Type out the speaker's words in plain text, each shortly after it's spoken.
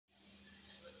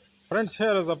Friends,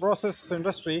 here is a process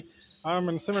industry. I'm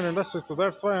in cement industry, so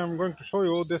that's why I'm going to show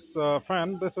you this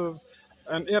fan. This is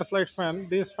an air slide fan.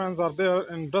 These fans are there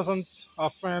in dozens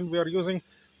of fan we are using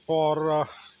for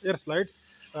air slides.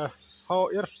 How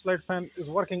air slide fan is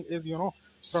working is,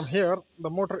 from here the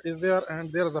motor is there and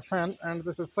there is a fan, and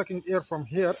this is sucking air from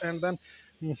here, and then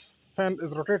fan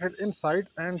is rotated inside,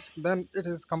 and then it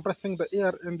is compressing the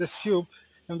air in this tube,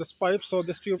 in this pipe. So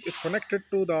this tube is connected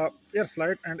to the air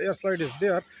slide, and air slide is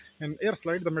there. In air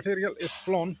slide the material is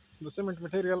flown, the cement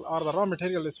material or the raw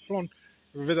material is flown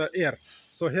with the air.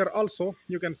 So here also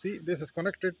you can see this is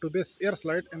connected to this air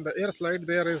slide. In the air slide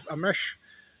there is a mesh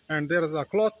and there is a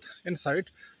cloth inside,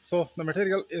 so the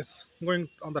material is going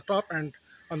on the top, and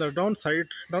on the downside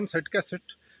cassette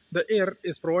the air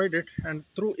is provided, and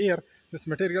through air this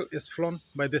material is flown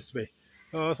by this way.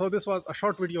 So this was a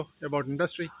short video about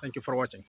industry. Thank you for watching.